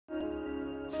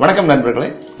வணக்கம் நண்பர்களே.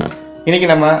 இன்னைக்கு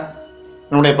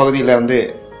நம்மளுடைய பகுதியில் வந்து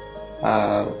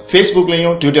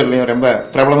ஃபேஸ்புக்லேயும் ட்விட்டர்லேயும் ரொம்ப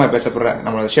பிரபலமாக பேசப்படுற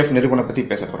நம்மளோட ஷெஃப் நிருபனை பற்றி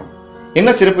பேச போகிறோம்.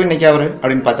 என்ன சிறப்பு இன்னைக்கு அவர்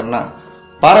அப்படின்னு பார்த்தோம்னா,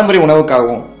 பாரம்பரிய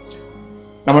உணவுக்காகவும்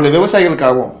நம்மளுடைய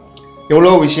விவசாயிகளுக்காகவும்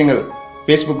எவ்வளோ விஷயங்கள்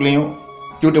ஃபேஸ்புக்லேயும்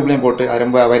யூடியூப்லேயும் போட்டு அது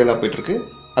ரொம்ப வைரலாக போயிட்டுருக்கு.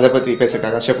 அதை பற்றி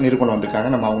பேசுறதுக்காக ஷெஃப் நிருபன் வந்திருக்காங்க.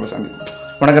 நம்ம அவங்கள சந்திப்போம்.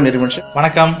 வணக்கம் நிருபன் ஷெஃப்.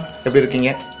 வணக்கம். எப்படி இருக்கீங்க?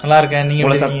 நல்லா இருக்கேன்.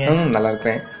 நீங்கள்? நல்லா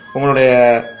இருக்கேன். உங்களுடைய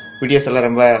வீடியோஸ் எல்லாம்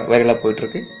ரொம்ப வைரலாக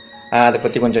போயிட்டுருக்கு. அதை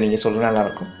பற்றி கொஞ்சம் நீங்கள் சொல்லுங்கள்,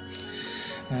 நல்லாயிருக்கும்.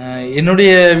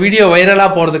 என்னுடைய வீடியோ வைரலாக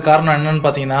போகிறதுக்கு காரணம் என்னன்னு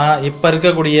பார்த்தீங்கன்னா, இப்போ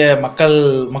இருக்கக்கூடிய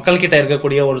மக்கள்கிட்ட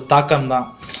இருக்கக்கூடிய ஒரு தாக்கம் தான்.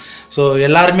 ஸோ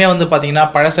எல்லாருமே வந்து பார்த்தீங்கன்னா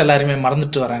பழச எல்லாருமே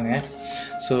மறந்துட்டு வராங்க.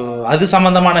 ஸோ அது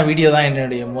சம்மந்தமான வீடியோ தான்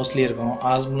என்னுடைய மோஸ்ட்லி இருக்கும்.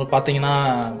 அது பார்த்தீங்கன்னா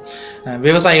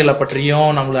விவசாயிகளை பற்றியும்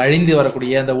நம்மளுக்கு அழிந்து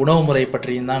வரக்கூடிய அந்த உணவு முறை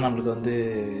பற்றியும் தான் நம்மளுக்கு வந்து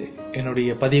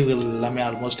என்னுடைய பதிவுகள் எல்லாமே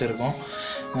ஆல்மோஸ்ட் இருக்கும்.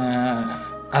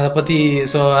 அதை பற்றி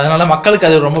அதனால மக்களுக்கு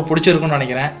அது ரொம்ப பிடிச்சிருக்குன்னு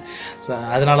நினைக்கிறேன். ஸோ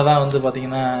அதனால தான் வந்து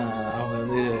பார்த்தீங்கன்னா அவங்க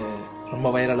வந்து ரொம்ப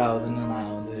வைரல் ஆகுதுன்னு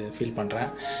நான் வந்து ஃபீல் பண்ணுறேன்.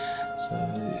 ஸோ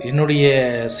என்னுடைய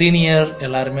சீனியர்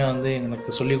எல்லாருமே வந்து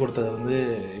எனக்கு சொல்லி கொடுத்தது வந்து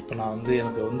இப்போ நான் வந்து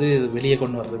எனக்கு வந்து வெளியே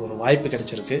கொண்டு வர்றதுக்கு ஒரு வாய்ப்பு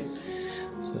கிடைச்சிருக்கு.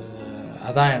 ஸோ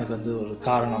அதான் எனக்கு வந்து ஒரு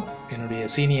காரணம். என்னுடைய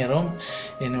சீனியரும்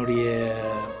என்னுடைய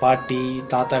பாட்டி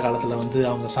தாத்தா காலத்தில் வந்து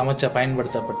அவங்க சமைச்ச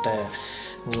பயன்படுத்தப்பட்ட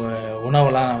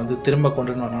உணவெல்லாம் நான் வந்து திரும்ப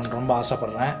கொண்டு வரணும்னு ரொம்ப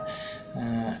ஆசைப்பட்றேன்.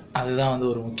 அதுதான் வந்து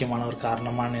ஒரு முக்கியமான ஒரு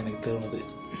காரணமானு எனக்கு தோணுது.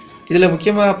 இதில்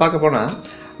முக்கியமாக பார்க்க போனால்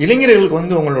இளைஞர்களுக்கு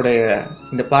வந்து உங்களுடைய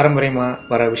இந்த பாரம்பரியமாக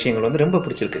வர விஷயங்கள் வந்து ரொம்ப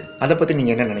பிடிச்சிருக்கு. அதை பற்றி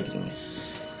நீங்கள் என்ன நினைக்கிறீங்க?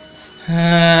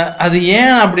 அது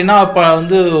ஏன் அப்படின்னா, இப்போ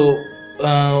வந்து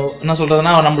என்ன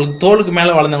சொல்கிறதுனா, நம்மளுக்கு தோளுக்கு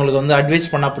மேலே வளர்ந்தவங்களுக்கு வந்து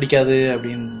அட்வைஸ் பண்ணால் பிடிக்காது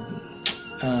அப்படின்னு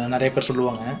நிறைய பேர்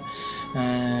சொல்லுவாங்க.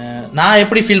 நான்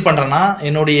எப்படி ஃபீல் பண்ணுறேன்னா,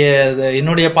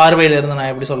 என்னுடைய பார்வையிலேருந்து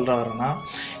நான் எப்படி வரேன்னா,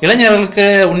 இளைஞர்களுக்கு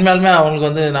உண்மையாலுமே அவங்களுக்கு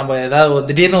வந்து நம்ம ஏதாவது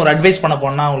திடீர்னு ஒரு அட்வைஸ் பண்ண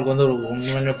போனால் அவங்களுக்கு வந்து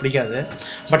உண்மையாலுமே பிடிக்காது.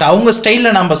 பட் அவங்க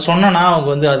ஸ்டைலில் நம்ம சொன்னோன்னா அவங்க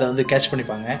வந்து அதை வந்து கேட்ச்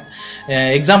பண்ணிப்பாங்க.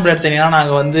 எக்ஸாம்பிள் எடுத்தீங்கன்னா,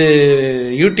 நாங்கள் வந்து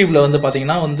யூடியூப்பில் வந்து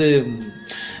பார்த்தீங்கன்னா வந்து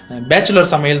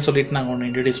பேச்சுலர் சமையல் சொல்லிட்டு நாங்கள் ஒன்று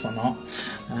இன்ட்ரடியூஸ் பண்ணோம்.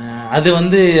 அது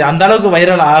வந்து அந்த அளவுக்கு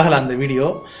வைரல் ஆகலை அந்த வீடியோ.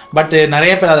 பட்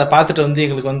நிறைய பேர் அதை பார்த்துட்டு வந்து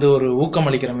எங்களுக்கு வந்து ஒரு ஊக்கம்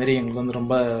அளிக்கிற மாரி எங்களுக்கு வந்து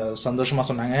ரொம்ப சந்தோஷமாக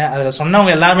சொன்னாங்க. அதில்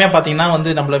சொன்னவங்க எல்லாருமே பார்த்தீங்கன்னா வந்து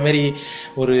நம்மள மாரி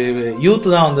ஒரு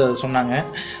யூத்து தான் வந்து சொன்னாங்க.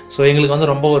 ஸோ எங்களுக்கு வந்து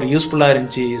ரொம்ப ஒரு யூஸ்ஃபுல்லாக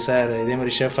இருந்துச்சு சார்,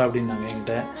 இதேமாதிரி ஷெஃப் அப்படின்னாங்க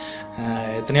என்கிட்ட.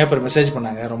 எத்தனையோ பேர் மெசேஜ்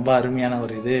பண்ணாங்க, ரொம்ப அருமையான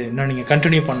ஒரு இது, இன்னும் நீங்கள்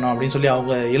கண்டினியூ பண்ணோம் அப்படின்னு சொல்லி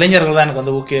அவங்க இளைஞர்கள் தான் எனக்கு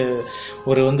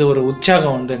வந்து ஒரு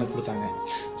உற்சாகம் வந்து எனக்கு கொடுத்தாங்க.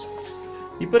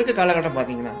 இப்போ இருக்க காலகட்டம்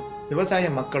பார்த்தீங்கன்னா விவசாய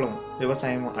மக்களும்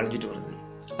விவசாயமும் அழிஞ்சிட்டு வருது.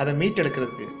 அதை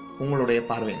மீட்டெடுக்கிறதுக்கு உங்களுடைய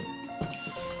பார்வை?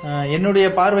 என்னுடைய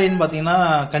பார்வைன்னு பார்த்தீங்கன்னா,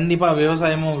 கண்டிப்பாக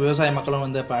விவசாய மக்களும்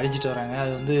வந்து இப்போ அழிஞ்சிட்டு வராங்க.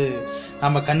 அது வந்து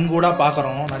நம்ம கண்கூடாக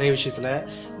பார்க்குறோம். நிறைய விஷயத்தில்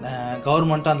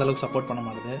கவர்மெண்ட்டும் அந்தளவுக்கு சப்போர்ட் பண்ண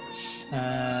மாட்டுது.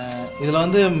 இதில்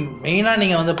வந்து மெயினாக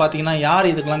நீங்கள் வந்து பார்த்தீங்கன்னா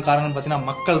யார் இதுக்கெல்லாம் காரணம்னு பார்த்தீங்கன்னா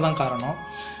மக்கள் தான் காரணம்.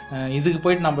 இதுக்கு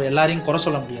போயிட்டு நம்ம எல்லாரையும் குறை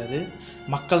சொல்ல முடியாது.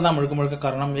 மக்கள் தான் முழுக்க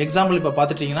காரணம். எக்ஸாம்பிள் இப்போ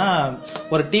பார்த்துட்டிங்கன்னா,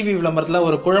 ஒரு டிவி விளம்பரத்தில்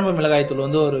ஒரு குழம்பு மிளகாய்த்தூள்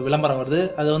வந்து ஒரு விளம்பரம் வருது.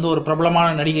 அது வந்து ஒரு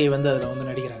பிரபலமான நடிகை வந்து அதில் வந்து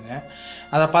நடிக்கிறாங்க.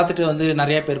 அதை பார்த்துட்டு வந்து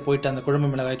நிறைய பேர் போயிட்டு அந்த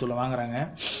குழம்பு மிளகாய்த்தூளை வாங்குறாங்க.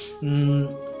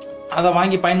 அதை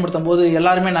வாங்கி பயன்படுத்தும் போது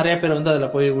எல்லாருமே நிறைய பேர் வந்து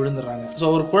அதில் போய் விழுந்துடுறாங்க. ஸோ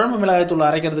ஒரு குழம்பு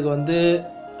மிளகாய்த்தூள் அரைக்கிறதுக்கு வந்து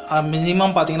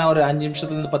மினிமம் பார்த்தீங்கன்னா ஒரு 5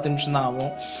 நிமிஷத்துலேருந்து 10 நிமிஷம் தான்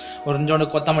ஆகும். ஒரு கொஞ்சோண்டு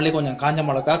கொத்தமல்லி, கொஞ்சம் காஞ்ச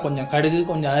மிளகா, கொஞ்சம் கடுகு,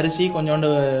 கொஞ்சம் அரிசி, கொஞ்சோண்டு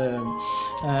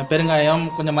பெருங்காயம்,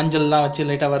 கொஞ்சம் மஞ்சள்லாம் வச்சு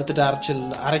லைட்டாக வறுத்துட்டு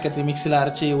அரைக்கிறதுக்கு மிக்சியில்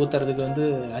அரைச்சி ஊற்றுறதுக்கு வந்து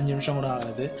 5 நிமிஷம் கூட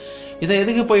ஆகாது. இதை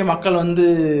எதுக்கு போய் மக்கள் வந்து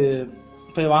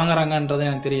போய் வாங்குறாங்கன்றது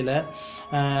எனக்கு தெரியல.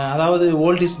 அதாவது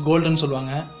ஓல்ட் இஸ் கோல்டுன்னு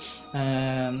சொல்லுவாங்க.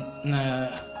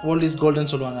 ஓல்ட் இஸ்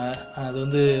கோல்டுன்னு சொல்லுவாங்க. அது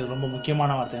வந்து ரொம்ப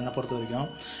முக்கியமான வார்த்தை என்னை பொறுத்த வரைக்கும்.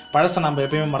 பழசை நம்ம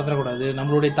எப்பயுமே மறந்துடக்கூடாது.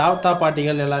 நம்மளுடைய தாத்தா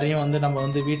பாட்டிகள் எல்லாரையும் வந்து நம்ம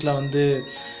வந்து வீட்டில் வந்து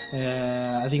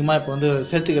அதிகமாக இப்போ வந்து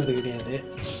சேர்த்துக்கிறது கிடையாது.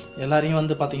 எல்லாரையும்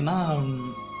வந்து பார்த்திங்கன்னா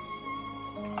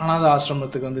அனாதை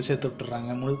ஆசிரமத்துக்கு வந்து சேர்த்து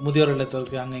விட்டுறாங்க, முதியோர்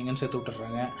இல்லத்துக்கு அங்கே இங்கேன்னு சேர்த்து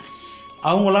விட்டுறாங்க.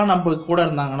 அவங்களாம் நம்ம கூட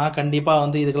இருந்தாங்கன்னா கண்டிப்பாக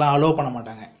வந்து இதுக்கெல்லாம் அலோவ் பண்ண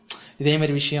மாட்டாங்க.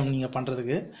 இதேமாரி விஷயம் நீங்கள்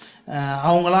பண்ணுறதுக்கு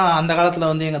அவங்களாம் அந்த காலத்தில்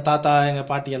வந்து எங்கள் தாத்தா எங்கள்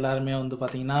பாட்டி எல்லாருமே வந்து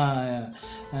பார்த்திங்கன்னா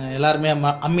எல்லாருமே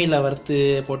அம்மியில் வறுத்து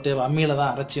போட்டு அம்மியில்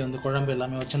தான் அரைச்சி வந்து குழம்பு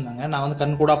எல்லாமே வச்சுருந்தாங்க. நான் வந்து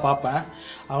கண்கூட பார்ப்பேன்.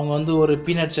 அவங்க வந்து ஒரு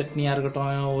பீனட் சட்னியாக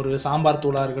இருக்கட்டும், ஒரு சாம்பார்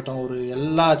தூளாக இருக்கட்டும், ஒரு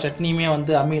எல்லா சட்னியுமே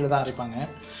வந்து அம்மியில் தான் அரைப்பாங்க.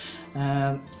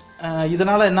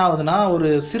 இதனால் என்ன ஆகுதுன்னா, ஒரு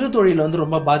சிறு தொழில் வந்து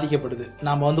ரொம்ப பாதிக்கப்படுது.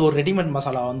 நாம் வந்து ஒரு ரெடிமேட்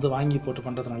மசாலா வந்து வாங்கி போட்டு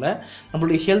பண்ணுறதுனால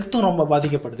நம்மளுடைய ஹெல்த்தும் ரொம்ப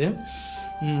பாதிக்கப்படுது.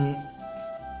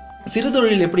 சிறு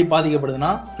தொழில் எப்படி பாதிக்கப்படுதுன்னா,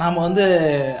 நாம் வந்து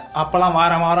அப்போல்லாம்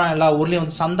வாரம் எல்லா ஊர்லேயும்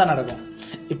வந்து சந்தை நடக்கும்.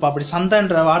 இப்போ அப்படி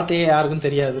சந்தைன்ற வார்த்தையே யாருக்கும்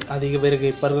தெரியாது. அதிக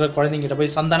பேருக்கு இப்போ இருக்கிற குழந்தைங்கிட்ட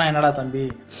போய் சந்தைனா என்னடா தம்பி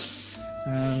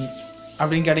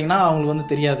அப்படின்னு கேட்டிங்கன்னா அவங்களுக்கு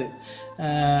வந்து தெரியாது.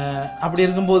 அப்படி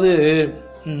இருக்கும்போது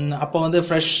அப்போ வந்து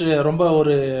ஃப்ரெஷ் ரொம்ப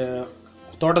ஒரு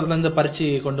தோட்டத்துலேருந்து பறித்து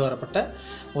கொண்டு வரப்பட்ட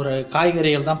ஒரு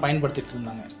காய்கறிகள் தான் பயன்படுத்திட்டு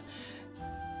இருந்தாங்க.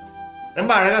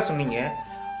 ரொம்ப அழகாக சொன்னீங்க.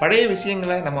 பழைய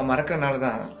விஷயங்களை நம்ம மறக்கிறனால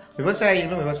தான்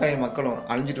விவசாயிகளும் விவசாய மக்களும்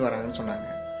அழிஞ்சிட்டு வராங்கன்னு சொன்னாங்க.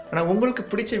 ஆனால் உங்களுக்கு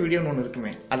பிடிச்ச வீடியோன்னு ஒன்று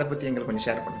இருக்குமே, அதை பற்றி எங்களுக்கு கொஞ்சம்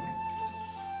ஷேர் பண்ணுங்க.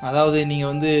 அதாவது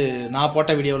நீங்கள் வந்து நான்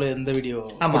போட்ட வீடியோவில் எந்த வீடியோ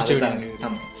பிடிச்ச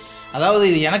வீடியோ? அதாவது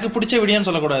இது எனக்கு பிடிச்ச வீடியோன்னு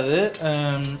சொல்லக்கூடாது,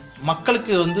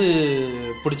 மக்களுக்கு வந்து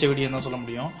பிடிச்ச வீடியோன்னு தான் சொல்ல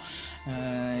முடியும்.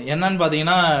 என்னன்னு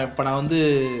பார்த்தீங்கன்னா, இப்போ நான் வந்து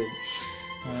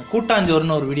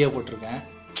கூட்டாஞ்சோறுன்னு ஒரு வீடியோ போட்டிருக்கேன்.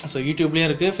 ஸோ யூடியூப்லேயும்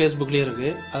இருக்குது, ஃபேஸ்புக்லேயும்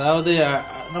இருக்குது. அதாவது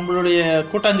நம்மளுடைய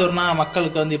கூட்டாஞ்சோறுனா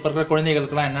மக்களுக்கு வந்து இப்போ இருக்கிற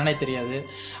குழந்தைகளுக்குலாம் என்னன்னே தெரியாது.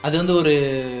 அது வந்து ஒரு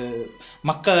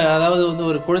அதாவது வந்து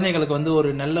ஒரு குழந்தைகளுக்கு வந்து ஒரு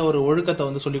நல்ல ஒரு ஒழுக்கத்தை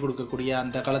வந்து சொல்லிக் கொடுக்கக்கூடிய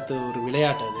அந்த காலத்து ஒரு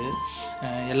விளையாட்டு அது.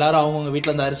 எல்லாரும் அவங்கவுங்க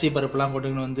வீட்டில் அந்த அரிசி பருப்புலாம்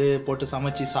கொண்டுன்னு வந்து போட்டு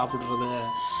சமைச்சு சாப்பிட்றது,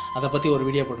 அதை பற்றி ஒரு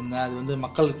வீடியோ போட்டிருந்தேன். அது வந்து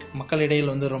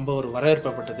மக்களிடையில் வந்து ரொம்ப ஒரு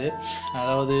வரவேற்பப்பட்டது.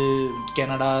 அதாவது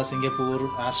கனடா, சிங்கப்பூர்,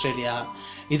 ஆஸ்திரேலியா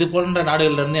இது போன்ற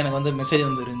நாடுகள்லேருந்து எனக்கு வந்து மெசேஜ்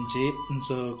வந்து இருந்துச்சு.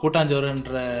 ஸோ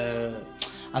கூட்டாஞ்சோறுன்ற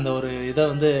அந்த ஒரு இதை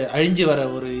வந்து அழிஞ்சு வர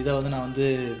ஒரு இதை வந்து நான் வந்து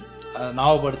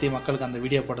ஞாபகப்படுத்தி மக்களுக்கு அந்த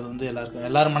வீடியோ போட்டது வந்து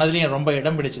எல்லாரும் மனதிலையும் ரொம்ப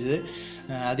இடம் பிடிச்சிது.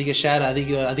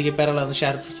 அதிக பேரால் வந்து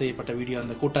ஷேர் செய்யப்பட்ட வீடியோ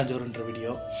அந்த கூட்டாஞ்சோறுன்ற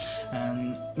வீடியோ.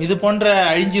 இது போன்ற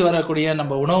அழிஞ்சு வரக்கூடிய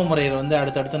நம்ம உணவு முறைகளை வந்து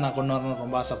அடுத்தடுத்து நான் கொண்டு வரணும்னு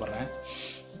ரொம்ப ஆசைப்பட்றேன்.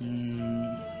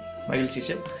 மகிழ்ச்சி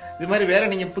சார். இது மாதிரி வேற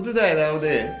நீங்கள் புதுதாக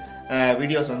ஏதாவது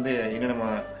வீடியோஸ் வந்து இன்னும் நம்ம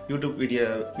யூடியூப் வீடியோ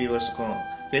வியூவர்ஸுக்கும்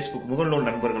ஃபேஸ்புக் முகநூல்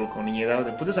நண்பர்களுக்கும் நீங்கள் ஏதாவது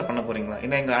புதுசாக பண்ண போகிறீங்களா?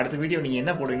 ஏன்னா எங்கள் அடுத்த வீடியோ நீங்கள்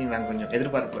என்ன போடுவீங்கன்னு நாங்கள் கொஞ்சம்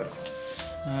எதிர்பார்ப்பில் இருக்கோம்.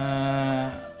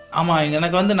 ஆமாம்,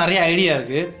 எனக்கு வந்து நிறைய ஐடியா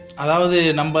இருக்குது. அதாவது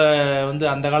நம்ம வந்து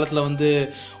அந்த காலத்தில் வந்து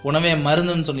உணவே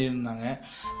மருந்துன்னு சொல்லியிருந்தாங்க.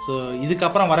 ஸோ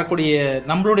இதுக்கப்புறம் வரக்கூடிய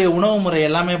நம்மளுடைய உணவு முறை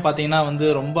எல்லாமே பார்த்தீங்கன்னா வந்து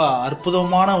ரொம்ப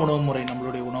அற்புதமான உணவு முறை.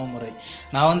 நம்மளுடைய உணவு முறை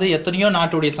நான் வந்து எத்தனையோ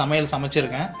நாட்டுடைய சமையல்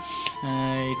சமைச்சிருக்கேன்.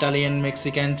 Italian,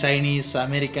 Mexican, Chinese,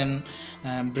 American,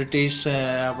 British,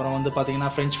 அப்புறம் வந்து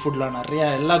பார்த்தீங்கன்னா ஃப்ரெஞ்ச் ஃபுட்லாம் நிறையா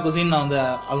எல்லா குசின் நான் வந்து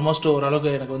ஆல்மோஸ்ட்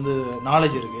ஓரளவுக்கு எனக்கு வந்து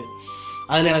நாலேஜ் இருக்குது.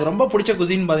 அதில் எனக்கு ரொம்ப பிடிச்ச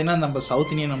குசின்னு பார்த்தீங்கன்னா நம்ம சவுத்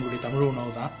இந்தியன் நம்மளுடைய தமிழ்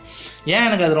உணவு தான். ஏன்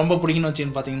எனக்கு அது ரொம்ப பிடிக்குன்னு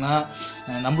வச்சுன்னு பார்த்தீங்கன்னா,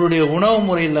 நம்மளுடைய உணவு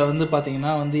முறையில் வந்து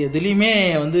பார்த்தீங்கன்னா வந்து எதுலேயுமே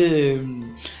வந்து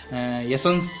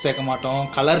எசன்ஸ் சேர்க்க மாட்டோம்,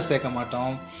 கலர் சேர்க்க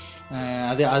மாட்டோம்.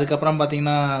 அதுக்கப்புறம்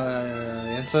பார்த்தீங்கன்னா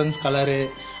எசன்ஸ், கலரு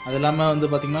அது இல்லாமல் வந்து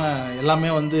பார்த்தீங்கன்னா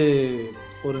எல்லாமே வந்து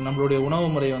ஒரு நம்மளுடைய உணவு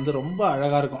முறை வந்து ரொம்ப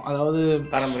அழகாக இருக்கும். அதாவது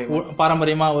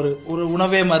பாரம்பரியமாக ஒரு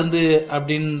உணவே மருந்து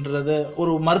அப்படின்றது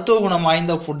ஒரு மருத்துவ குணம்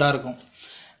வாய்ந்த ஃபுட்டாக இருக்கும்.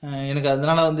 எனக்கு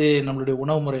அதனால வந்து நம்மளுடைய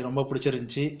உணவு முறை ரொம்ப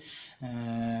பிடிச்சிருந்துச்சி.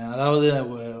 அதாவது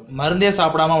மருந்தே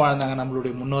சாப்பிடாம வாழ்ந்தாங்க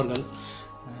நம்மளுடைய முன்னோர்கள்.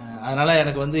 அதனால்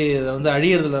எனக்கு வந்து இதை வந்து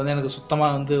அழியறதுல வந்து எனக்கு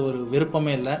சுத்தமாக வந்து ஒரு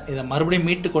விருப்பமே இல்லை. இதை மறுபடியும்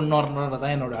மீட்டு கொண்டு வரணுன்றது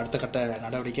தான் என்னோட அடுத்த கட்ட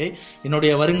நடவடிக்கை.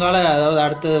 என்னுடைய வருங்கால அதாவது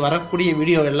அடுத்து வரக்கூடிய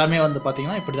வீடியோ எல்லாமே வந்து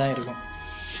பார்த்திங்கன்னா இப்படி தான் இருக்கும்.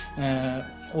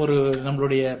 ஒரு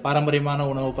நம்மளுடைய பாரம்பரியமான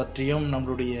உணவு பற்றியும்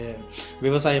நம்மளுடைய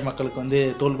விவசாய மக்களுக்கு வந்து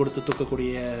தோல் கொடுத்து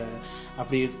தூக்கக்கூடிய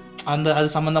அப்படி அது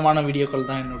சம்மந்தமான வீடியோக்கள்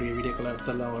தான் என்னுடைய வீடியோக்கள்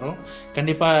அடுத்தெல்லாம் வரும்.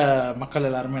 கண்டிப்பாக மக்கள்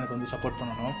எல்லாருமே எனக்கு வந்து சப்போர்ட்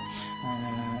பண்ணணும்.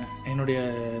 என்னுடைய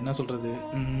என்ன சொல்கிறது,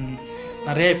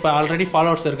 நிறைய இப்போ ஆல்ரெடி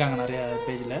ஃபாலோவர்ஸ் இருக்காங்க நிறைய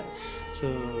பேஜில். ஸோ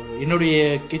என்னுடைய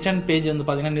கிச்சன் பேஜ் வந்து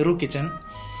பார்த்திங்கன்னா நிரு கிச்சன்.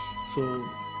 ஸோ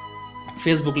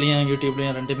ஃபேஸ்புக்லேயும்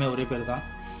யூடியூப்லேயும் ரெண்டுமே ஒரே பேர் தான்.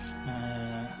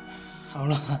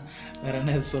 அவ்வளோதான், வேற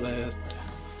என்ன சொல்ல.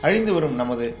 அழிந்து வரும்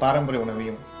நமது பாரம்பரிய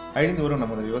உணவையும் அழிந்து வரும்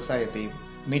நமது விவசாயத்தையும்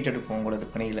மீட்டெடுக்கும் உங்களது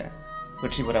பணியில்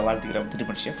வெற்றி பெற வாழ்த்துகிறோம்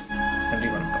திருப்பதி ஷெஃப். நன்றி,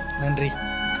 வணக்கம். நன்றி,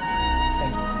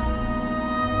 தேங்க்யூ.